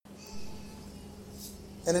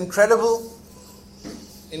An incredible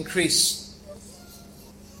increase.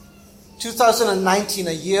 2019,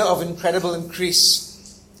 a year of incredible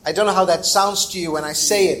increase. I don't know how that sounds to you when I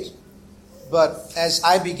say it, but as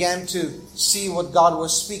I began to see what God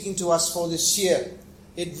was speaking to us for this year,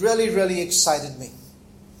 it really, really excited me.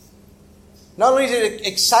 Not only did it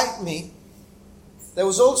excite me, there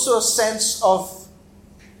was also a sense of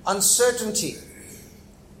uncertainty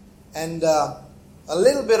and a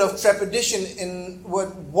little bit of trepidation in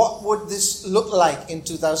what would this look like in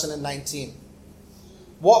 2019?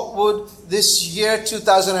 What would this year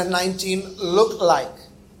 2019 look like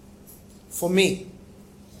for me?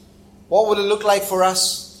 What would it look like for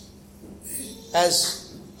us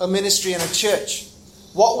as a ministry and a church?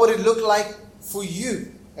 What would it look like for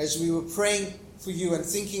you as we were praying for you and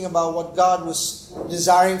thinking about what God was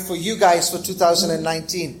desiring for you guys for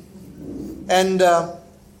 2019? And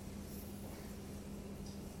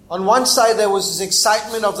on one side, there was this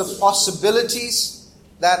excitement of the possibilities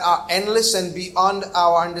that are endless and beyond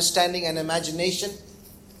our understanding and imagination.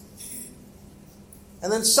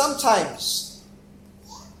 And then sometimes,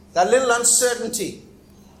 that little uncertainty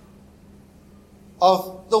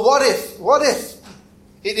of the what if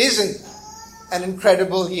it isn't an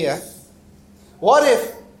incredible year? What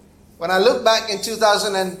if, when I look back in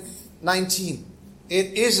 2019,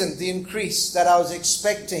 it isn't the increase that I was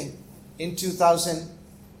expecting at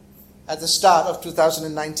the start of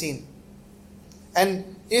 2019?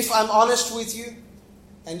 And if I'm honest with you,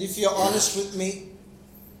 and if you're honest with me,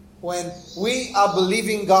 when we are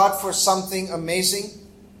believing God for something amazing,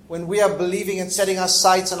 when we are believing and setting our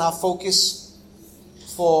sights and our focus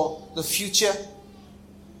for the future,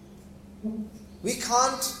 we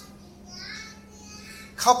can't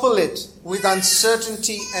couple it with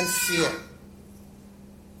uncertainty and fear.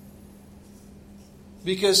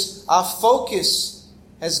 Because our focus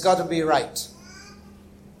has got to be right.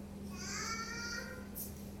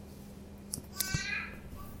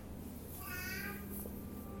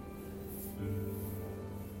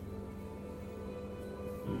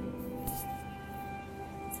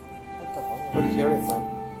 Where did you hear it from?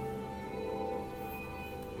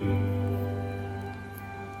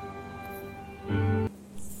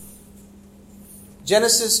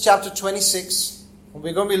 Genesis chapter 26.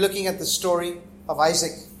 We're going to be looking at the story of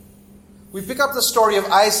Isaac. We pick up the story of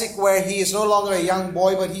Isaac where he is no longer a young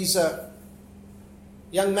boy, but he's a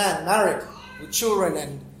young man, married, with children,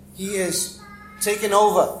 and he is taken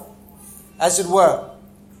over, as it were,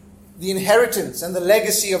 the inheritance and the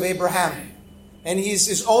legacy of Abraham. And he's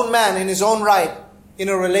his own man in his own right in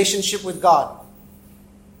a relationship with God.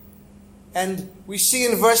 And we see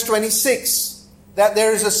in verse 26 that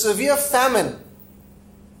there is a severe famine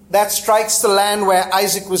that strikes the land where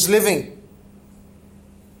Isaac was living.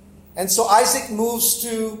 And so Isaac moves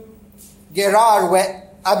to Gerar, where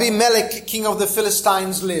Abimelech, king of the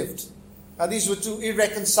Philistines, lived. Now these were two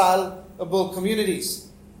irreconcilable communities.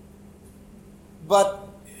 But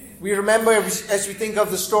we remember, as we think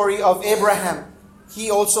of the story of Abraham, he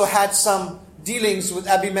also had some dealings with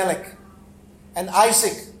Abimelech. And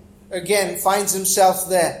Isaac, again, finds himself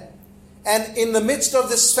there. And in the midst of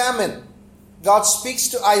this famine, God speaks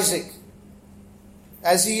to Isaac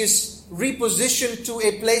as he is repositioned to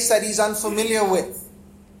a place that he's unfamiliar with.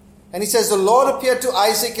 And he says, the Lord appeared to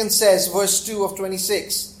Isaac and says, verse 2 of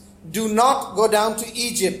 26, do not go down to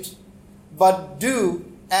Egypt, but do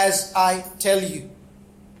as I tell you.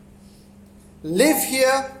 Live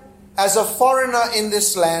here as a foreigner in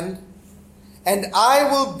this land, and I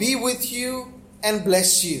will be with you and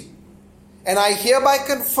bless you. And I hereby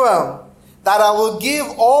confirm that I will give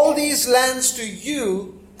all these lands to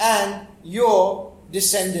you and your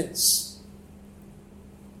descendants.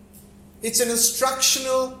 It's an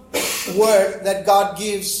instructional word that God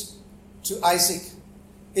gives to Isaac.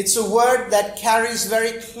 It's a word that carries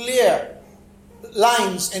very clear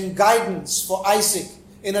lines and guidance for Isaac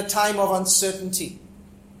in a time of uncertainty.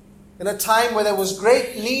 In a time where there was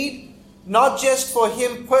great need, not just for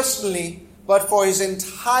him personally, but for his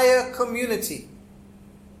entire community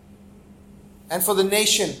and for the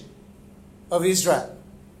nation of Israel.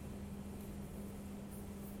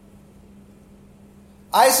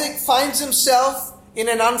 Isaac finds himself in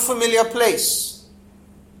an unfamiliar place.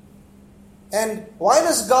 And why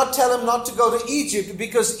does God tell him not to go to Egypt?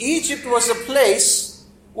 Because Egypt was a place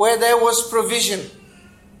where there was provision.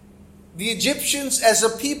 The Egyptians as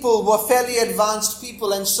a people were fairly advanced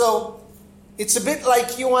people, and so it's a bit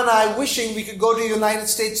like you and I wishing we could go to the United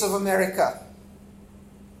States of America.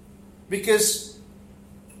 Because,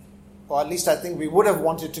 or at least I think we would have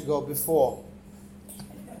wanted to go before.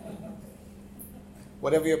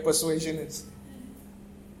 Whatever your persuasion is.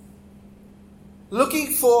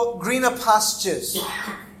 looking for greener pastures,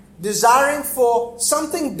 desiring for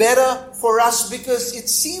something better for us because it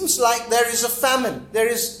seems like there is a famine, there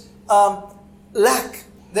is lack,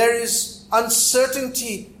 there is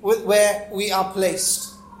uncertainty with where we are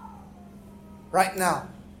placed right now.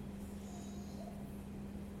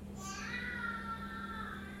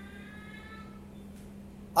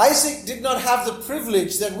 Isaac did not have the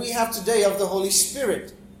privilege that we have today of the Holy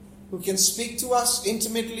Spirit, who can speak to us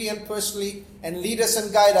intimately and personally and lead us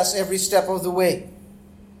and guide us every step of the way.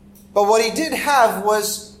 But what he did have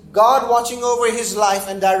was God watching over his life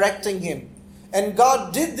and directing him. And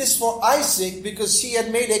God did this for Isaac because he had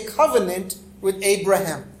made a covenant with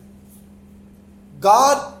Abraham.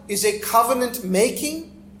 God is a covenant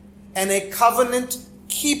making and a covenant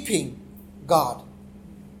keeping God.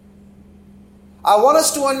 I want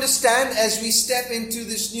us to understand as we step into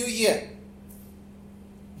this new year,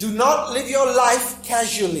 do not live your life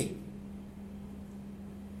casually.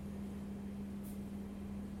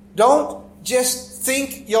 Don't just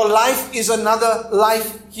think your life is another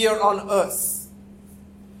life here on earth.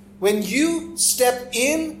 When you step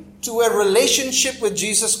into a relationship with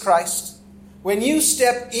Jesus Christ, when you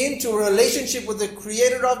step into a relationship with the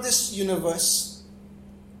Creator of this universe,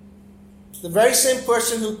 the very same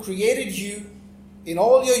person who created you in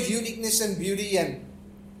all your uniqueness and beauty and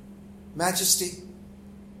majesty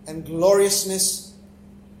and gloriousness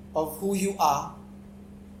of who you are,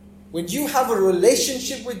 when you have a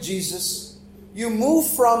relationship with Jesus, you move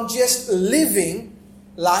from just living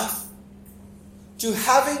life to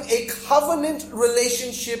having a covenant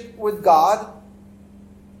relationship with God,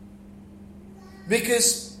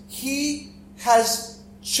 because He has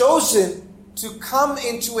chosen to come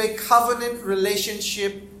into a covenant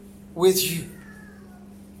relationship with you.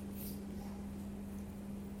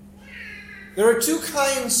 There are two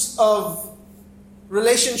kinds of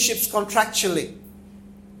relationships contractually.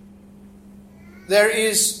 There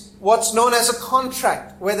is what's known as a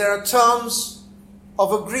contract, where there are terms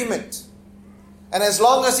of agreement. And as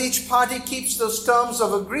long as each party keeps those terms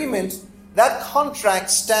of agreement, that contract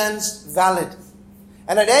stands valid.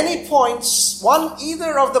 And at any point,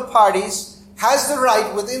 either of the parties has the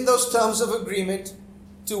right within those terms of agreement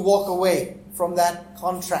to walk away from that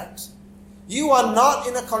contract. You are not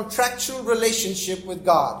in a contractual relationship with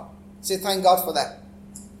God. Say thank God for that.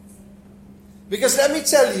 Because let me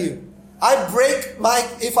tell you,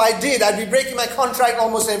 if I did, I'd be breaking my contract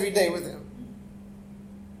almost every day with Him.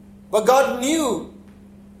 But God knew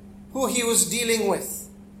who He was dealing with.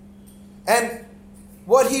 And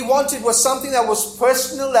what He wanted was something that was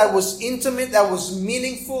personal, that was intimate, that was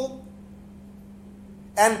meaningful.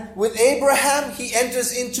 And with Abraham, He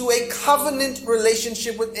enters into a covenant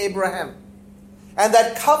relationship with Abraham. And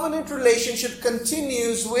that covenant relationship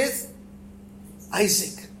continues with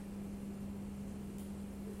Isaac.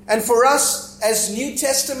 And for us as New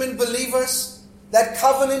Testament believers, that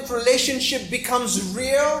covenant relationship becomes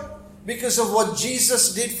real because of what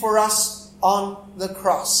Jesus did for us on the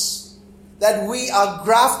cross. That we are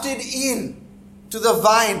grafted in to the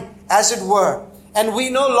vine, as it were. And we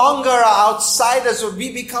no longer are outsiders, or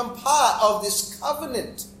we become part of this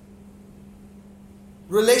covenant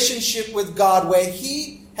relationship with God, where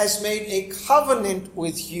He has made a covenant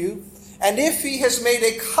with you. And if He has made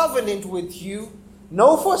a covenant with you,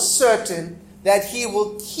 know for certain that He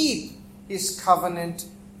will keep His covenant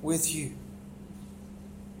with you.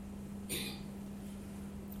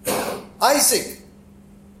 Isaac,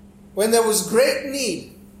 when there was great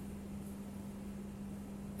need,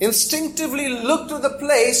 instinctively looked to the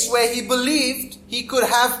place where he believed he could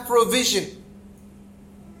have provision.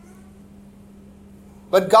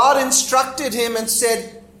 But God instructed him and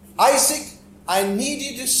said, Isaac, I need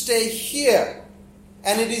you to stay here.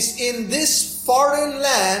 And it is in this foreign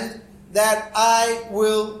land that I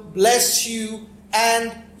will bless you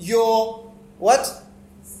and your what?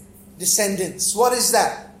 Descendants. What is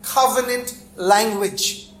that? Covenant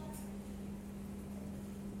language.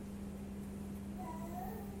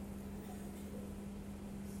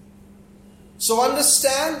 So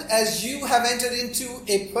understand, as you have entered into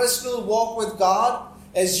a personal walk with God,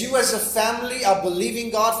 as you as a family are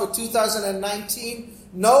believing God for 2019,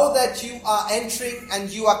 know that you are entering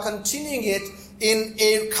and you are continuing it in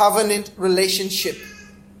a covenant relationship.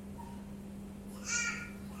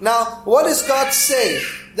 Now, what does God say?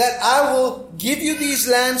 That I will give you these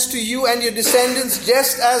lands to you and your descendants,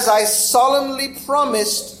 just as I solemnly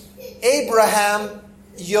promised Abraham,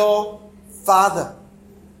 your father.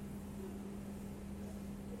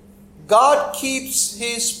 God keeps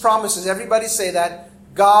His promises. Everybody say that.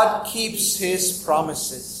 God keeps His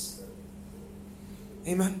promises.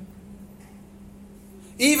 Amen.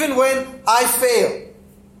 Even when I fail,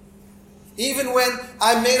 even when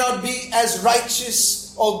I may not be as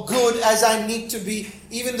righteous or good as I need to be,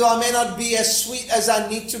 even though I may not be as sweet as I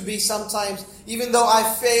need to be sometimes, even though I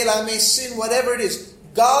fail, I may sin, whatever it is,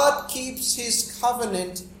 God keeps His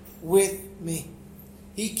covenant with me.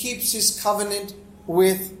 He keeps His covenant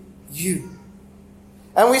with you.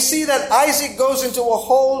 And we see that Isaac goes into a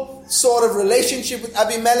whole sort of relationship with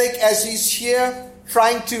Abimelech as he's here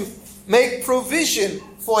trying to make provision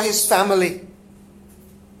for his family.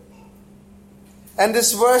 And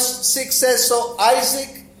this verse 6 says, so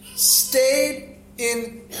Isaac stayed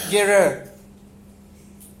in Gerar.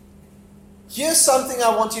 Here's something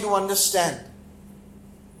I want you to understand.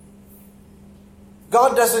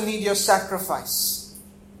 God doesn't need your sacrifice.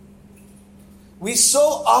 We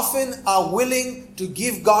so often are willing to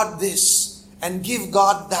give God this and give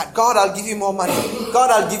God that. God, I'll give you more money. God,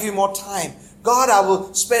 I'll give you more time. God, I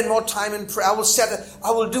will spend more time in prayer.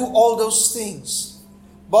 I will do all those things.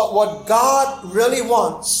 But what God really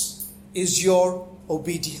wants is your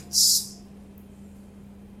obedience.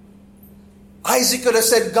 Isaac could have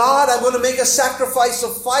said, God, I'm going to make a sacrifice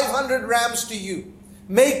of 500 rams to you.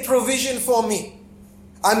 Make provision for me.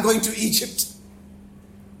 I'm going to Egypt.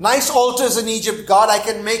 Nice altars in Egypt, God. I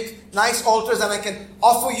can make nice altars and I can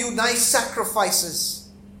offer you nice sacrifices.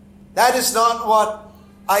 That is not what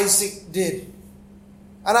Isaac did.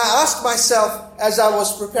 And I asked myself as I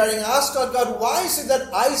was preparing, I asked God, why is it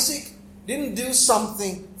that Isaac didn't do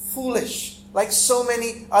something foolish like so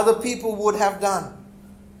many other people would have done?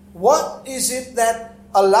 What is it that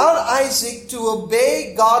allowed Isaac to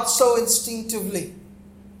obey God so instinctively?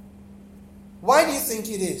 Why do you think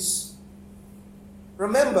it is?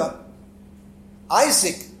 Remember,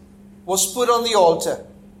 Isaac was put on the altar.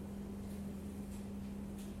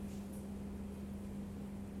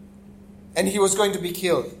 And he was going to be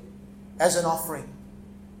killed as an offering.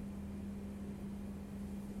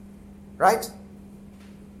 Right?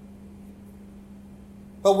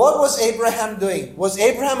 But what was Abraham doing? Was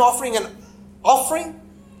Abraham offering an offering?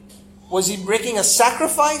 Was he breaking a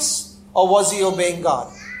sacrifice? Or was he obeying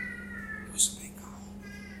God? He was obeying God.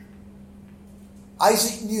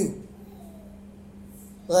 Isaac knew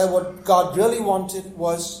that what God really wanted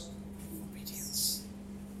was obedience,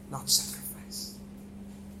 not sacrifice.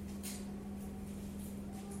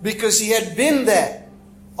 Because he had been there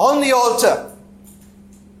on the altar,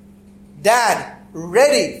 Dad,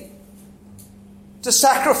 ready to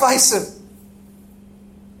sacrifice him.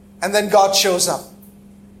 And then God shows up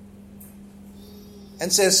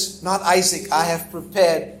and says, not Isaac, I have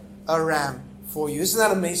prepared a ram for you. Isn't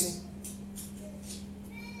that amazing?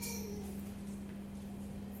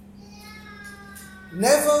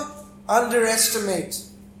 Never underestimate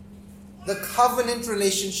the covenant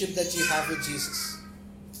relationship that you have with Jesus.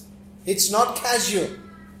 It's not casual.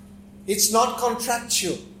 It's not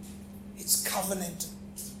contractual. It's covenantal.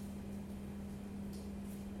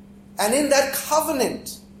 And in that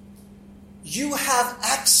covenant, you have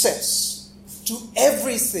access to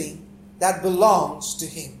everything that belongs to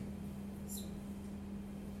Him.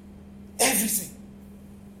 Everything.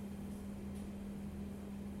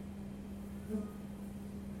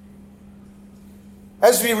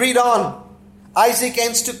 As we read on, Isaac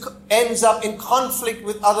ends up in conflict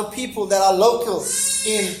with other people that are local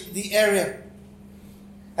in the area.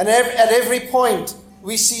 And at every point,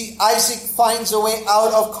 we see Isaac finds a way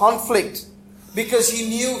out of conflict because he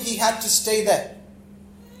knew he had to stay there.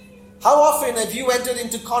 How often have you entered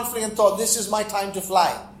into conflict and thought, this is my time to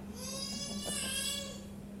fly?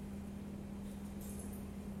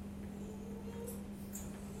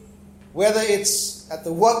 Whether it's at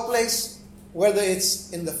the workplace, whether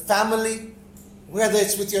it's in the family, whether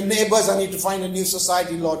it's with your neighbors, I need to find a new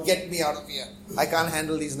society, Lord, get me out of here. I can't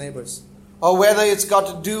handle these neighbors. Or whether it's got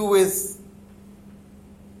to do with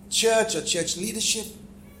church or church leadership.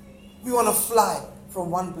 We want to fly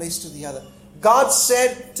from one place to the other. God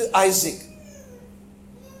said to Isaac,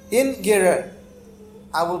 in Gerar,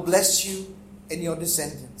 I will bless you and your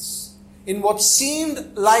descendants. In what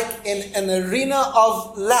seemed like an arena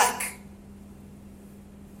of lack,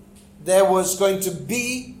 there was going to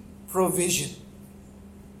be provision.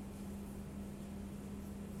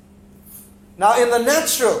 Now in the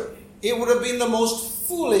natural, it would have been the most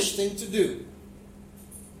foolish thing to do.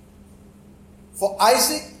 For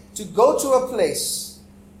Isaac to go to a place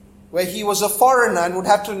where he was a foreigner and would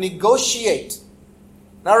have to negotiate.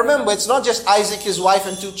 Now remember, it's not just Isaac, his wife,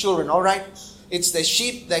 and 2 children, all right? It's their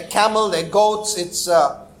sheep, their camel, their goats. It's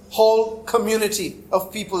a whole community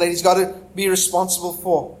of people that he's got to be responsible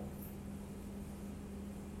for.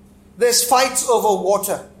 There's fights over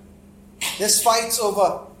water. There's fights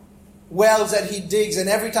over wells that he digs, and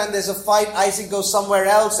every time there's a fight, Isaac goes somewhere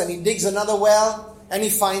else and he digs another well and he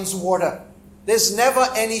finds water. There's never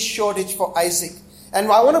any shortage for Isaac.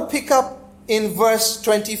 And I want to pick up in verse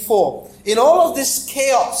 24. In all of this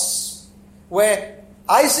chaos, where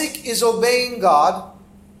Isaac is obeying God,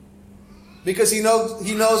 because he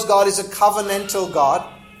knows God is a covenantal God.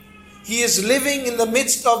 He is living in the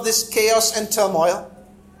midst of this chaos and turmoil.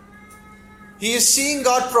 He is seeing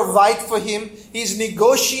God provide for him. He's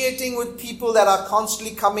negotiating with people that are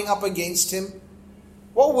constantly coming up against him.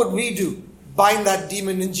 What would we do? Bind that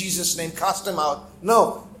demon in Jesus' name, cast him out.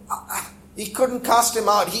 No, he couldn't cast him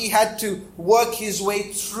out. He had to work his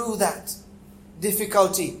way through that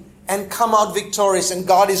difficulty and come out victorious, and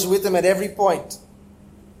God is with him at every point.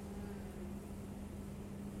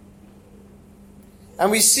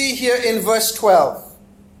 And we see here in verse 12,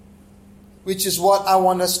 which is what I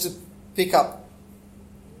want us to pick up.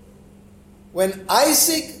 When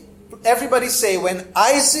Isaac, everybody say, when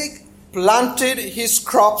Isaac planted his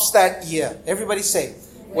crops that year. Everybody say,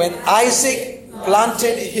 when Isaac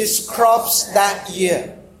planted his crops that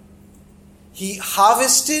year, he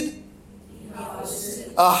harvested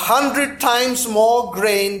 100 times more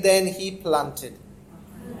grain than he planted.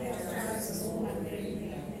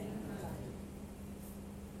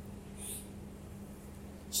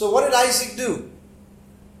 So what did Isaac do?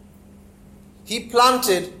 He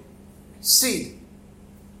planted seed.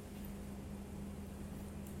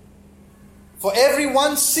 For every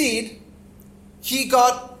one seed, he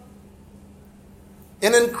got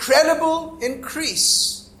an incredible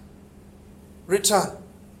increase return.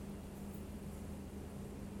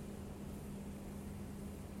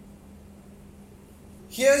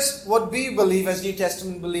 Here's what we believe as New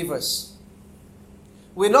Testament believers.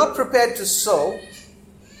 We're not prepared to sow,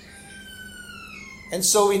 and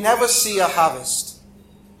so we never see a harvest.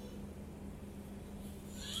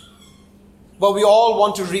 But we all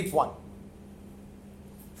want to reap one.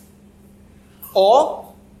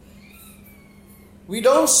 Or we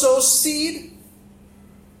don't sow seed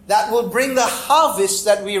that will bring the harvest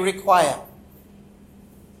that we require.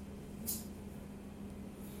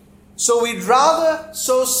 So we'd rather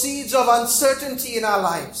sow seeds of uncertainty in our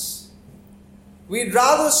lives. We'd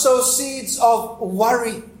rather sow seeds of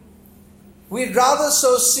worry. We'd rather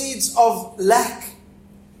sow seeds of lack.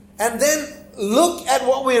 And then look at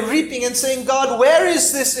what we're reaping and saying, God, where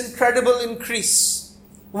is this incredible increase?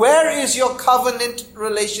 Where is your covenant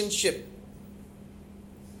relationship?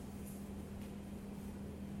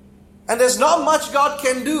 And there's not much God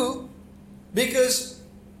can do because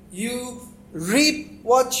you reap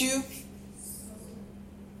what you...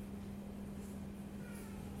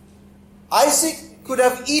 Isaac could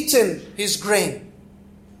have eaten his grain,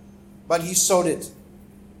 but he sowed it.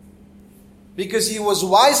 Because he was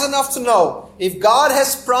wise enough to know, if God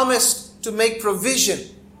has promised to make provision,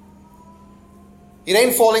 it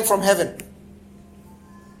ain't falling from heaven.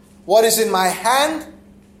 What is in my hand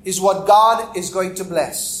is what God is going to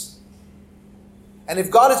bless. And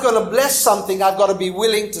if God is going to bless something, I've got to be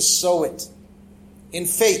willing to sow it in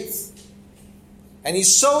faith. And he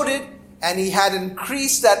sowed it, and he had an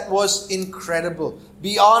increase that was incredible,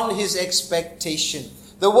 beyond his expectation.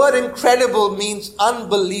 The word incredible means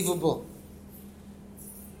unbelievable.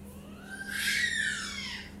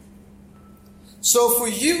 So for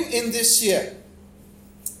you in this year,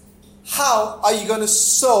 how are you going to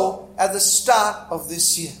sow at the start of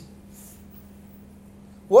this year?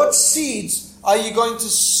 What seeds are you going to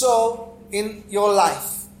sow in your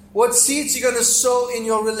life? What seeds are you going to sow in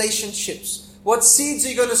your relationships? What seeds are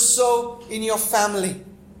you going to sow in your family?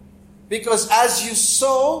 Because as you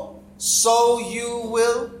sow, so you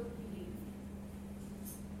will.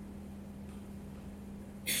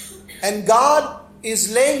 And God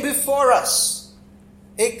is laying before us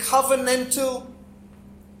a covenantal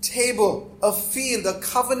table, a field, a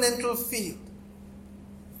covenantal field.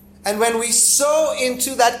 And when we sow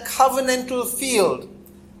into that covenantal field,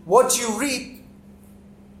 what you reap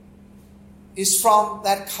is from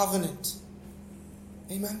that covenant.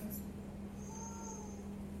 Amen.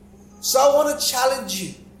 So I want to challenge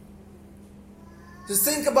you to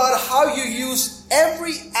think about how you use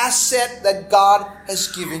every asset that God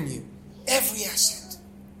has given you. Every asset.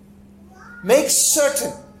 Make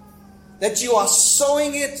certain that you are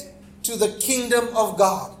sowing it to the kingdom of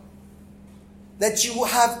God. That you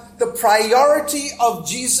have the priority of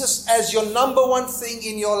Jesus as your number one thing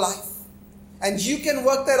in your life. And you can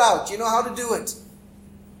work that out. You know how to do it.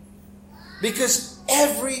 Because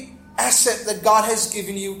every asset that God has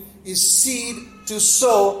given you is seed to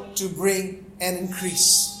sow to bring an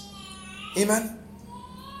increase. Amen.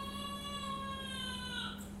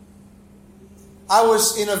 I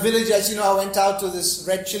was in a village, as you know, I went out to this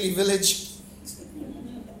red chili village.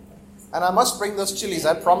 And I must bring those chilies.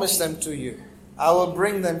 I promise them to you. I will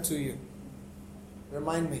bring them to you.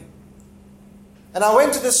 Remind me. And I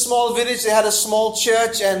went to this small village. They had a small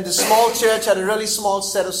church, and the small church had a really small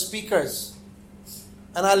set of speakers.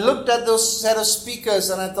 And I looked at those set of speakers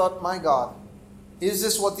and I thought, my God, is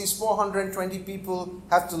this what these 420 people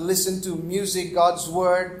have to listen to? Music, God's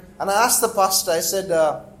Word? And I asked the pastor, I said,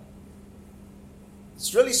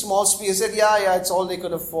 it's really small speakers. He said, yeah, it's all they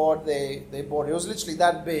could afford. They bought it. It was literally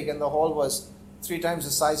that big, and the hall was 3 times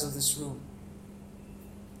the size of this room.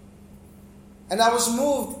 And I was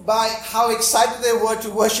moved by how excited they were to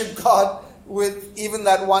worship God with even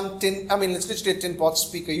that one tin, it's literally a tin pot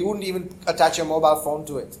speaker. You wouldn't even attach your mobile phone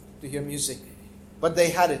to it to hear music. But they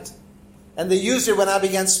had it. And they used it when I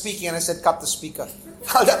began speaking, and I said, cut the speaker.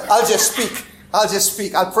 I'll just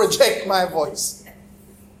speak. I'll project my voice.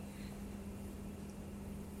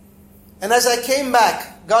 And as I came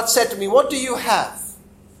back, God said to me, what do you have?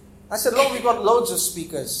 I said, Lord, we've got loads of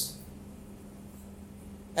speakers.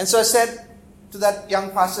 And so I said to that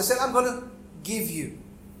young pastor, I said, I'm going to give you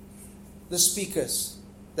the speakers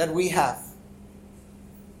that we have.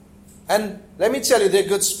 And let me tell you, they're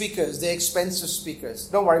good speakers. They're expensive speakers.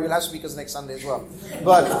 Don't worry, we'll have speakers next Sunday as well.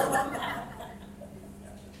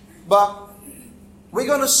 But we're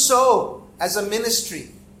going to sow as a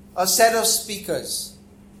ministry a set of speakers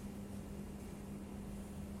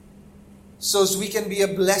so as we can be a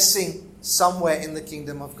blessing somewhere in the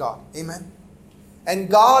kingdom of God. Amen. And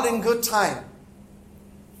God in good time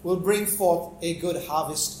will bring forth a good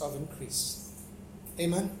harvest of increase.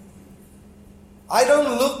 Amen. I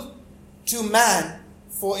don't look to man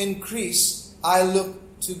for increase. I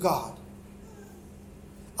look to God.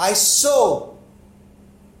 I sow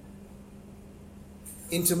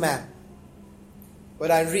into man, but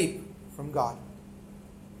I reap from God.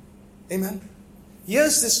 Amen.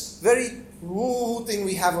 Here's this very woo thing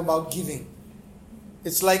we have about giving.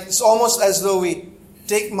 It's almost as though we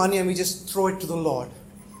take money and we just throw it to the Lord.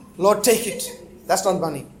 Lord, take it. That's not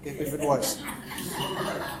money, if it was.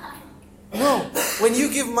 No. When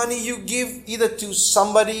you give money, you give either to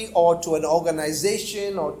somebody or to an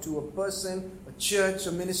organization or to a person, a church,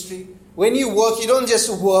 a ministry. When you work, you don't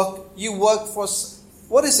just work. You work for,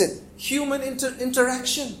 what is it? Human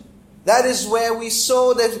interaction. That is where we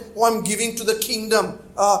sow that, I'm giving to the kingdom.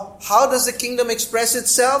 How does the kingdom express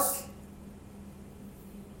itself?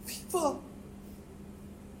 People.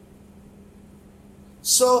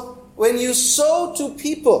 So, when you sow to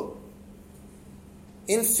people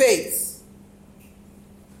in faith,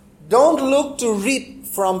 don't look to reap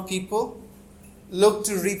from people. Look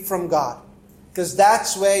to reap from God. Because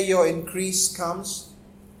that's where your increase comes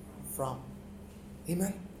from.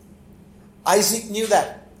 Amen. Isaac knew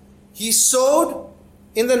that. He sowed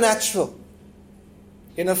in the natural,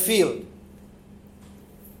 in a field.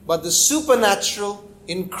 But the supernatural,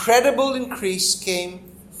 incredible increase came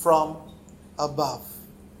from above.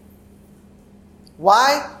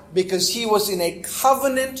 Why? Because he was in a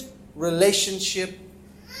covenant relationship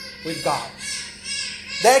with God.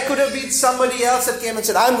 There could have been somebody else that came and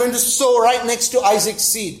said, I'm going to sow right next to Isaac's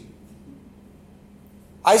seed.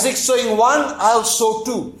 Isaac's sowing 1, I'll sow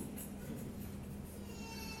 2.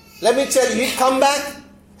 Let me tell you, he'd come back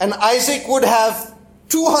and Isaac would have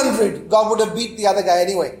 200. God would have beat the other guy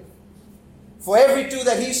anyway. For every 2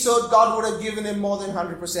 that he sowed, God would have given him more than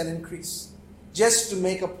 100% increase. Just to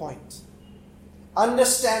make a point.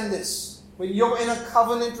 Understand this. When you're in a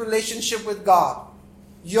covenant relationship with God,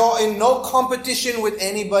 you're in no competition with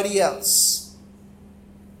anybody else.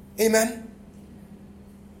 Amen?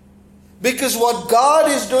 Because what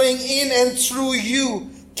God is doing in and through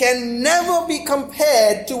you can never be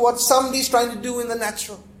compared to what somebody's trying to do in the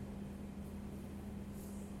natural.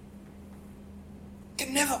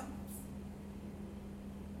 Can never.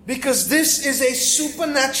 Because this is a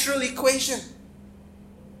supernatural equation.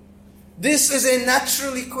 This is a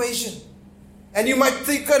natural equation. And you might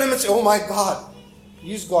think of him and say, oh my God,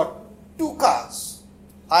 he's got 2 cars.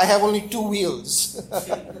 I have only 2 wheels.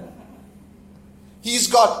 He's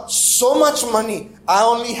got so much money. I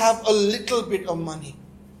only have a little bit of money.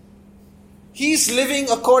 He's living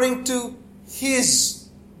according to his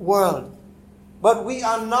world. But we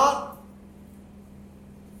are not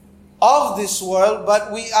of this world,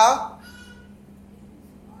 but we are.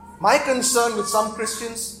 My concern with some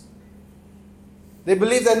Christians, they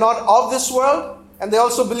believe they're not of this world, and they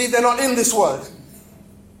also believe they're not in this world.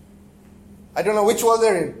 I don't know which world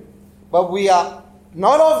they're in. But we are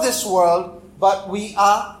not of this world, but we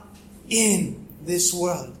are in this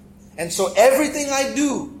world. And so everything I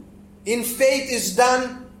do in faith is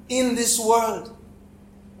done in this world.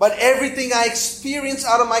 But everything I experience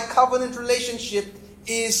out of my covenant relationship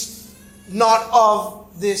is not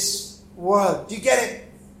of this world. Do you get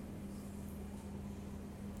it?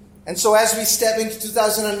 And so as we step into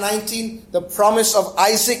 2019, the promise of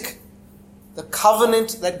Isaac, the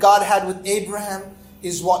covenant that God had with Abraham,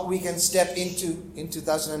 is what we can step into in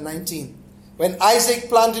 2019. When Isaac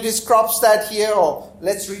planted his crops that year, or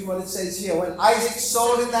let's read what it says here. When Isaac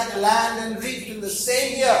sowed in that land and reaped in the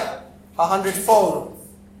same year 100-fold,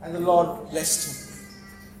 and the Lord blessed him.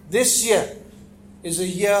 This year is a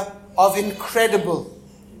year of incredible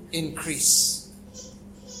increase.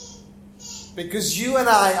 Because you and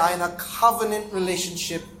I are in a covenant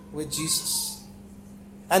relationship with Jesus.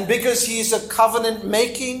 And because He is a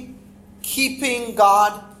covenant-making, keeping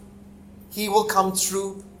God, He will come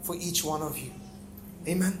through for each one of you.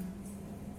 Amen.